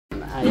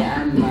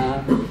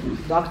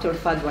Dr.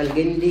 Fadwa El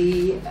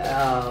Guindi,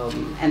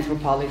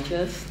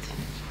 anthropologist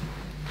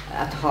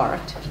at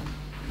heart,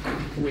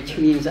 which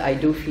means I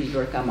do field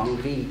work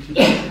among real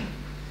people,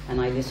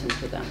 and I listen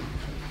to them.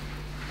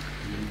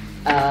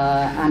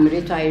 I'm a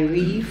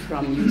retiree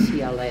from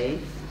UCLA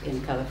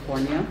in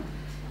California,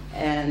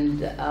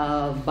 and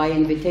by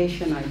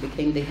invitation I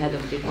became the head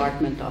of the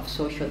Department of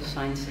Social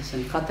Sciences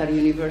in Qatar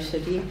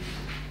University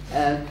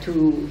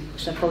to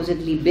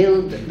supposedly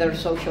build their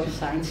social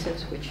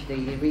sciences, which they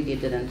really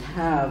didn't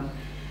have,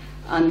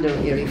 under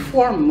a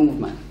reform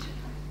movement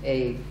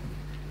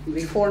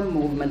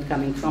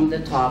coming from the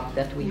top,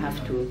 that we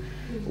have to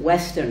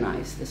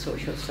westernize the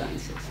social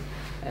sciences,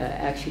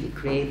 actually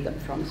create them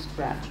from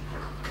scratch.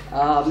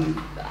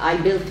 I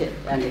built it,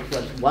 and it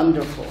was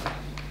wonderful,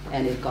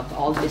 and it got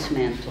all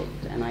dismantled,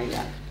 and I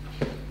left.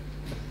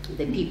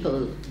 The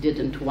people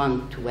didn't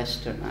want to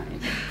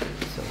westernize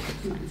social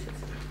sciences.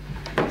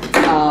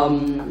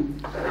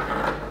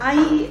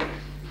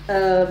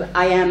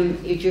 I am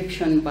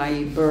Egyptian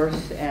by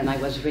birth, and I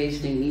was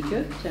raised in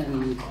Egypt,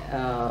 and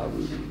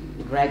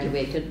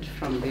graduated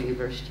from the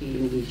university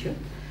in Egypt.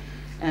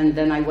 And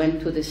then I went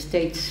to the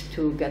States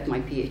to get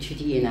my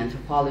PhD in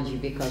anthropology,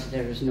 because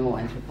there is no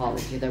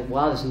anthropology. There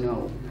was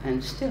no,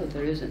 and still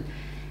there isn't,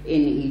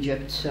 in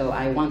Egypt. So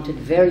I wanted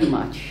very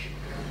much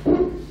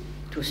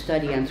to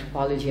study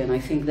anthropology, and I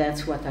think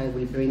that's what I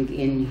will bring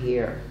in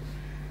here,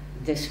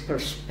 this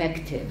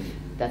perspective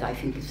that I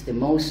think is the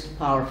most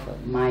powerful.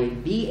 My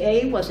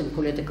BA was in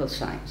political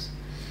science.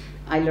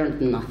 I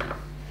learned nothing.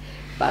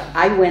 But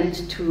I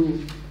went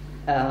to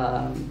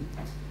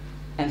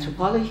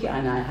anthropology,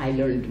 and I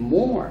learned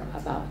more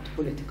about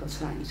political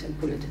science and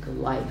political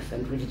life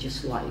and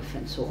religious life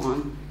and so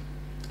on.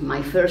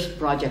 My first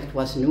project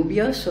was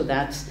Nubia, so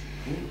that's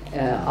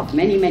of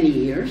many, many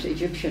years,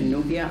 Egyptian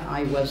Nubia.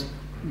 I was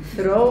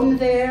thrown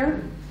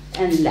there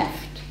and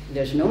left.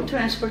 There's no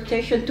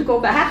transportation to go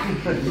back.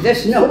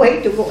 There's no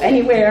way to go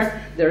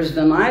anywhere. There's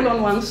the Nile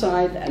on one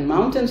side and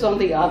mountains on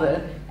the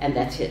other, and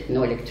that's it.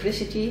 No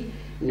electricity,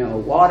 no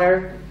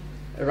water,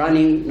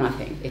 running,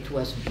 nothing. It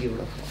was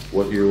beautiful.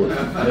 What year was it?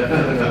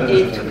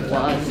 It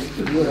was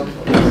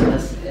beautiful. It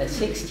was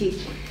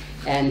 60,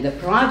 and the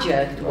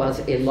project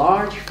was a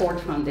large Ford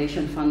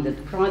Foundation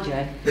funded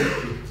project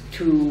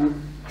to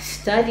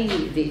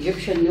study the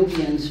Egyptian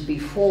Nubians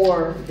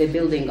before the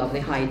building of the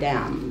High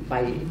Dam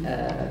by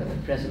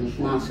President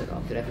Nasser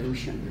of the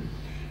revolution.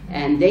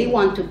 And they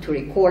wanted to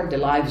record the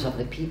lives of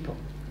the people.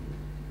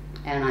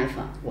 And I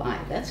thought, wow,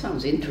 that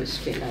sounds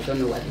interesting. I don't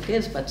know what it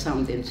is, but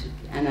sounds interesting.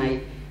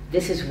 And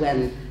this is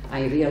when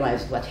I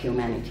realized what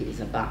humanity is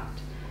about.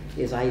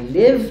 I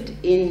lived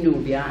in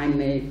Nubia.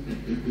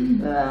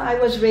 I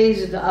was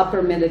raised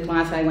upper middle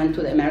class. I went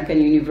to the American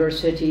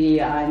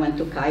University. I went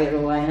to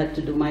Cairo. I had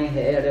to do my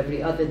hair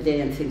every other day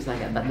and things like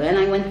that. But then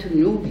I went to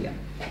Nubia.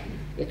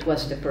 It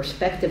was the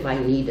perspective I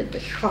needed, the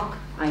shock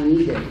I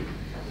needed,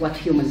 what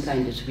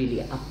humankind is really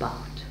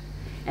about.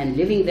 And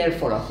living there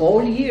for a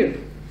whole year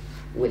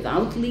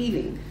without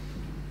leaving.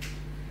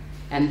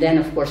 And then,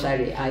 of course,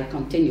 I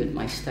continued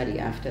my study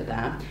after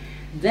that.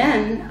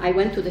 Then I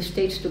went to the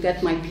States to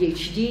get my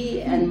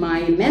PhD, and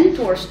my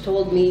mentors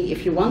told me,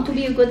 if you want to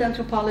be a good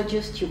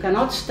anthropologist, you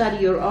cannot study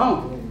your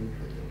own,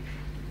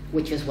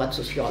 which is what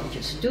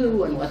sociologists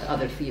do and what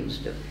other fields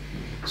do.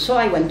 So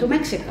I went to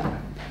Mexico,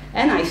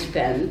 and I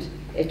spent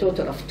a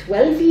total of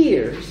 12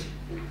 years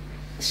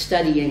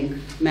studying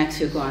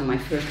Mexico, and my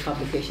first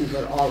publications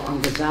were all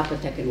on the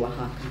Zapotec in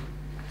Oaxaca.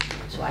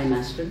 So I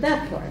mastered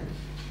that part.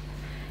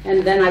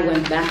 And then I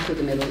went back to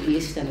the Middle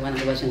East, and when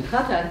I was in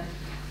Qatar,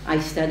 I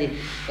studied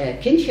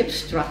kinship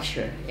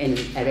structure in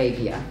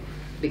Arabia,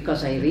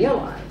 because I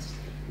realized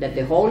that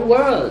the whole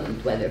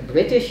world, whether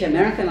British,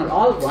 American, are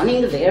all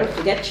running there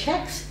to get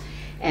checks.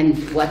 And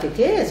what it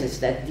is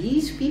that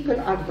these people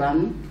are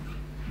run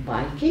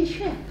by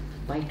kinship,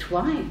 by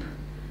tribe.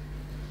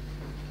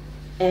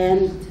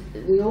 And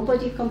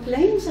nobody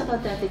complains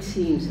about that, it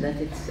seems, that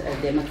it's a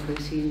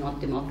democracy,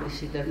 not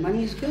democracy. Their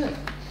money is good.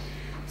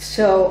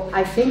 So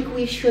I think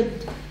we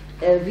should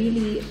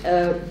really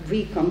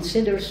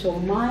reconsider. So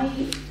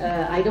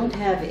I don't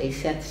have a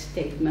set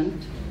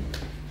statement,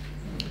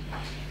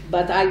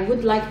 but I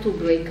would like to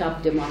break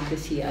up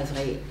democracy. As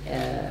I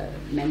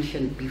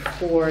mentioned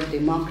before,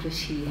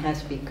 democracy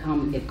has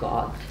become a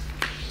god.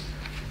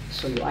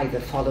 So you either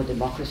follow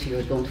democracy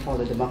or don't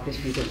follow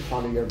democracy. You don't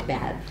follow, you're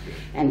bad.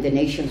 And the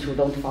nations who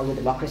don't follow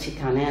democracy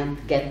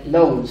cannot get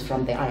loans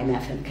from the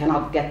IMF and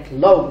cannot get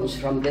loans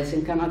from this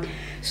and cannot.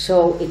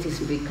 So it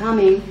is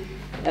becoming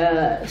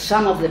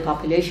some of the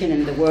population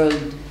in the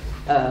world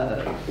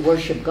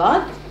worship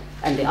God,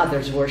 and the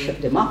others worship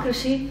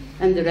democracy,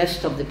 and the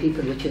rest of the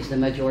people, which is the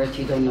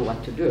majority, don't know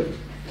what to do.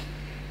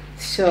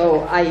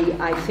 So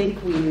I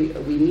think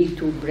we need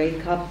to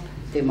break up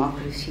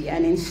democracy,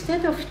 and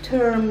instead of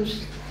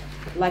terms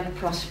like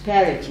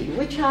prosperity,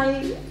 which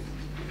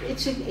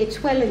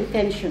it's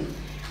well-intentioned,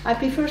 I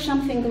prefer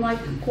something like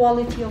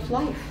quality of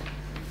life.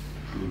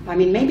 I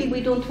mean, maybe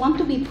we don't want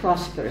to be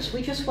prosperous.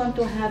 We just want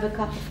to have a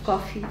cup of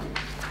coffee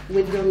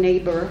with your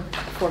neighbor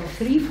for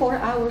 3-4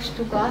 hours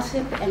to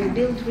gossip and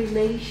build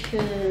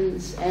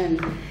relations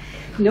and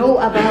know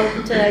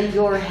about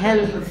your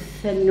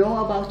health and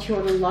know about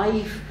your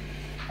life.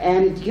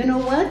 And you know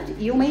what?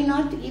 You may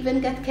not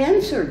even get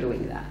cancer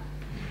doing that,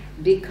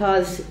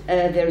 because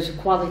there's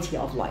quality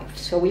of life.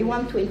 So we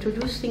want to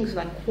introduce things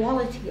like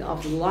quality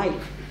of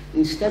life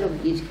instead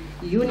of these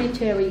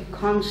unitary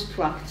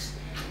constructs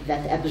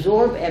that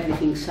absorb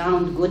everything,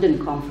 sound good in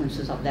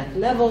conferences of that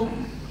level,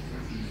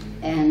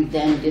 and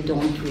then they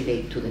don't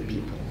relate to the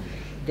people.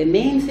 The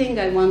main thing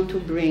I want to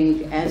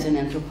bring as an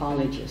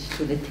anthropologist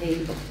to the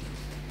table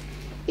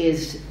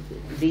is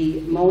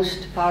the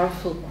most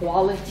powerful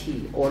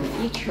quality or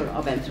feature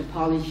of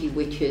anthropology,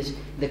 which is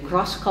the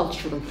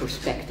cross-cultural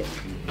perspective.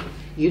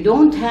 You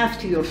don't have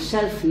to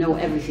yourself know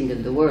everything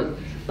in the world,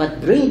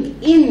 but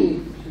bring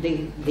in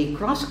the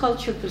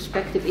cross-cultural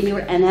perspective in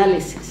your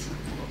analysis,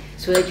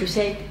 so that you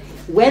say,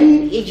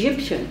 when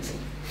Egyptians,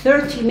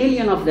 30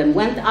 million of them,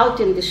 went out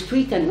in the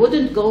street and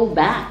wouldn't go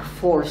back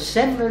for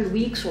several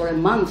weeks or a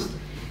month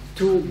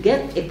to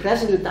get a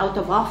president out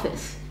of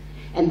office,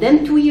 and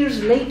then 2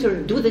 years later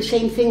do the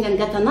same thing and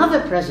get another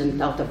president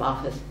out of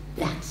office,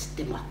 that's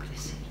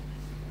democracy.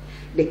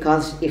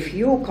 Because if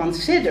you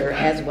consider,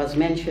 as was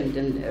mentioned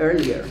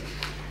earlier,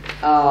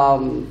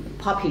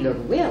 popular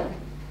will,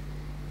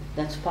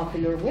 that's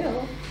popular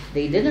will.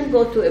 They didn't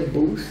go to a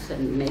booth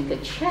and make a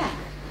check,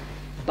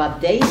 but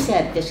they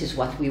said, this is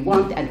what we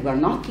want, and we're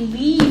not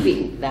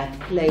leaving that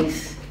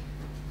place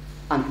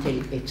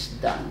until it's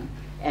done.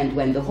 And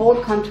when the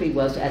whole country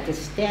was at a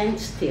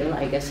standstill,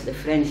 I guess the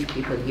French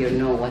people here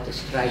know what a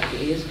strike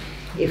is.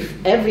 If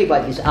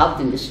everybody's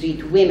out in the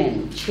street,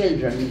 women,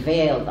 children,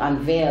 veiled,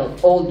 unveiled,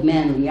 old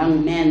men,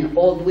 young men,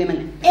 old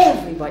women,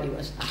 everybody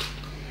was out.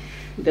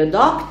 The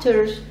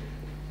doctors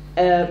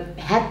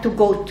had to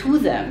go to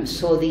them,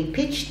 so they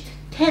pitched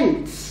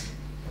tents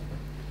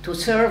to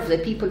serve the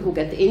people who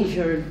get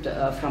injured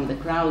from the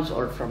crowds,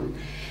 or from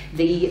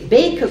the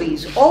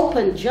bakeries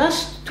opened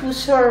just to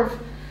serve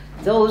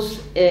those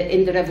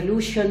in the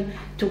revolution,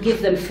 to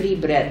give them free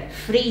bread.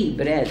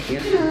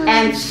 Yeah?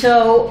 And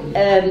so,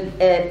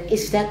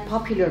 is that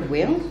popular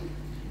will?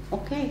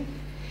 Okay.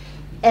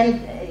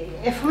 And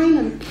a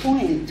final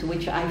point,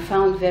 which I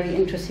found very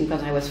interesting,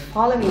 because I was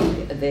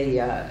following the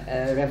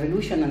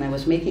revolution, and I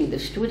was making the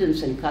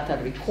students in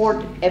Qatar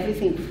record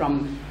everything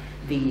from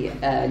the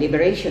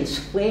Liberation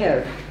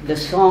Square, the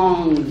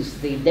songs,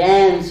 the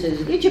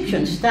dances, the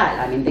Egyptian style.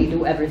 I mean, they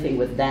do everything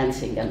with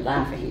dancing and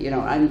laughing, you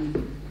know.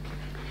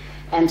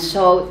 And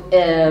so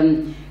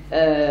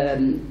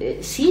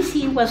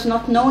Sisi was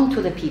not known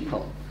to the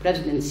people.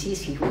 President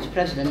Sisi, who is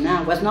president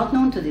now, was not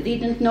known to them. They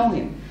didn't know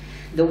him.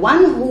 The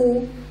one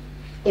who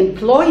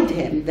employed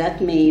him,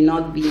 that may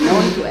not be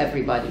known to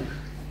everybody,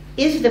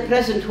 is the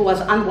president who was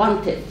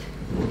unwanted,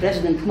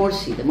 President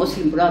Morsi, the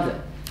Muslim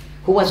brother,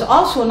 who was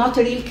also not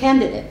a real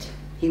candidate.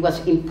 He was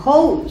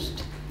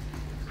imposed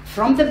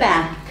from the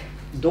back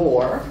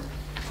door,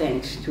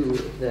 thanks to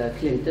the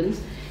Clintons.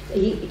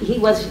 He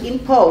was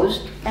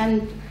imposed,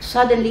 and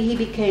suddenly he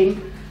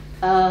became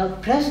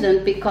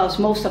president because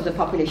most of the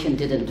population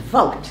didn't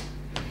vote.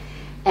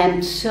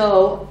 And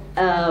so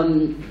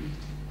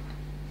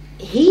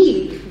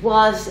he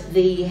was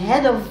the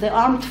head of the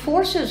armed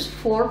forces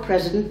for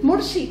President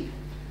Morsi.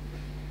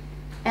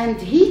 And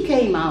he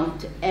came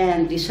out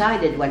and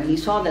decided, when he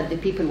saw that the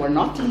people were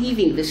not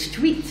leaving the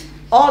street,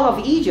 all of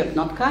Egypt,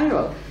 not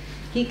Cairo,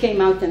 he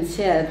came out and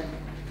said,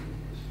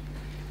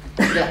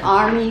 the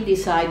army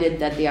decided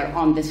that they are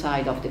on the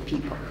side of the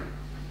people.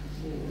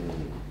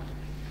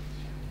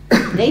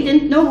 They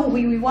didn't know who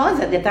he was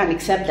at the time,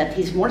 except that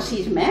he's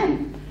Morsi's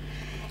man.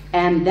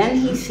 And then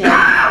he said,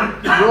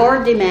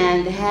 your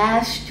demand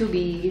has to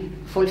be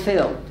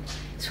fulfilled.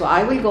 So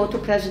I will go to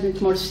President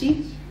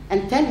Morsi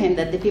and tell him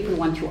that the people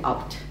want you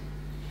out.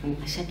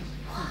 I said,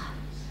 wow,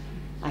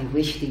 I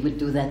wish they would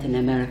do that in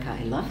America.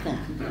 I love that.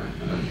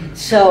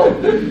 So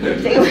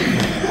they,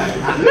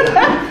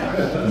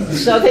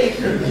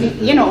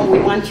 you know, we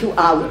want you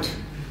out.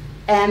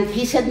 And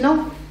he said,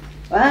 no,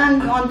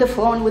 I'm on the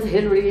phone with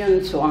Hillary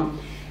and so on.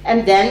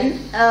 And then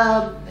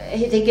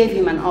they gave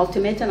him an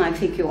ultimatum. I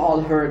think you all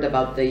heard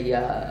about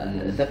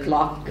the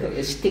clock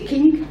is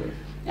ticking.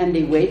 And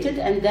they waited,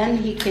 and then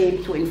he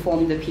came to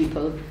inform the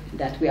people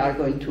that we are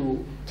going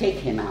to take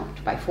him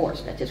out by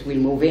force. That is, we'll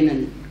move in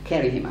and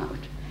carry him out,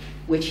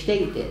 which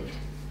they did.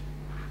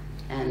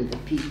 And the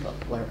people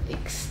were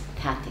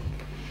ecstatic.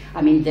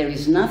 I mean, there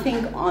is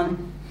nothing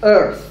on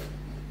earth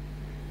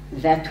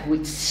that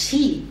would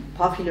see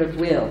popular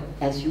will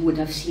as you would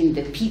have seen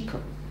the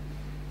people.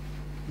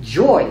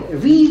 Joy,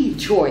 real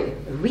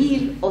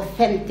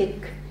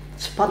authentic,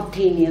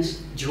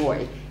 spontaneous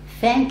joy.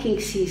 Thanking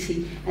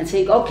Sisi and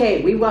saying,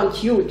 okay, we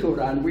want you to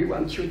run, we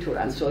want you to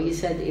run. So he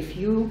said, if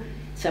you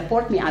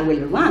support me, I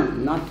will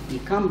run, not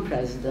become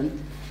president.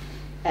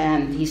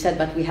 And he said,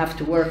 but we have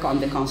to work on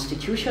the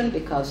constitution,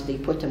 because they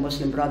put a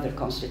Muslim Brother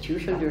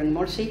constitution during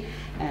Morsi,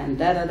 and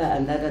da-da-da,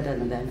 and da-da-da,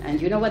 and da. And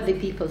you know what the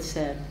people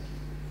said?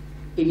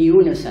 In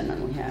unison,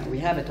 and we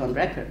have it on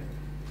record.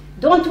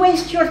 Don't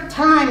waste your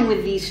time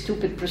with these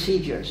stupid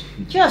procedures.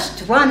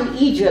 Just run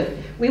Egypt.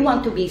 We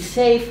want to be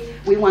safe.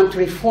 We want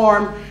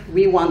reform.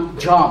 We want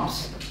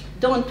jobs.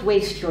 Don't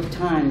waste your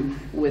time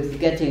with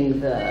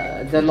getting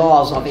the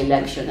laws of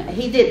election.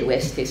 He did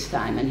waste his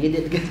time, and he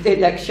did get the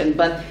election,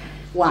 but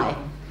why?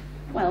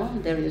 Well,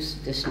 there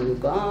is this new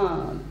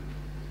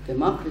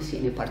democracy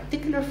in a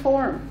particular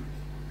form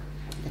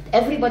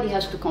that everybody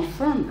has to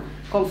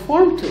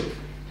conform to,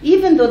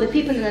 even though the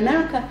people in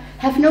America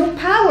have no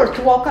power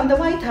to walk on the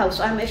White House.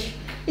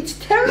 It's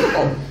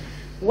terrible.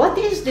 What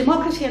is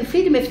democracy and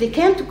freedom if they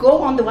can't go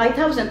on the White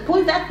House and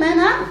pull that man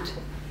out?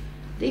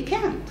 They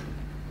can't.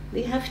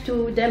 They have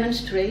to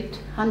demonstrate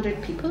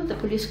 100 people. The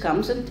police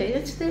comes and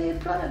takes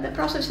the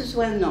process is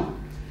well known.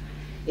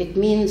 It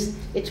means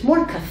it's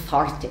more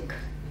cathartic.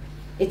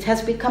 It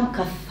has become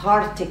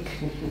cathartic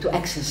to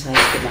exercise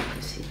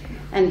democracy.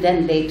 And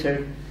then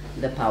later,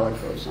 the power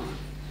goes on.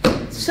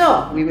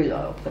 So we will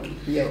open.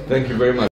 Thank you very much.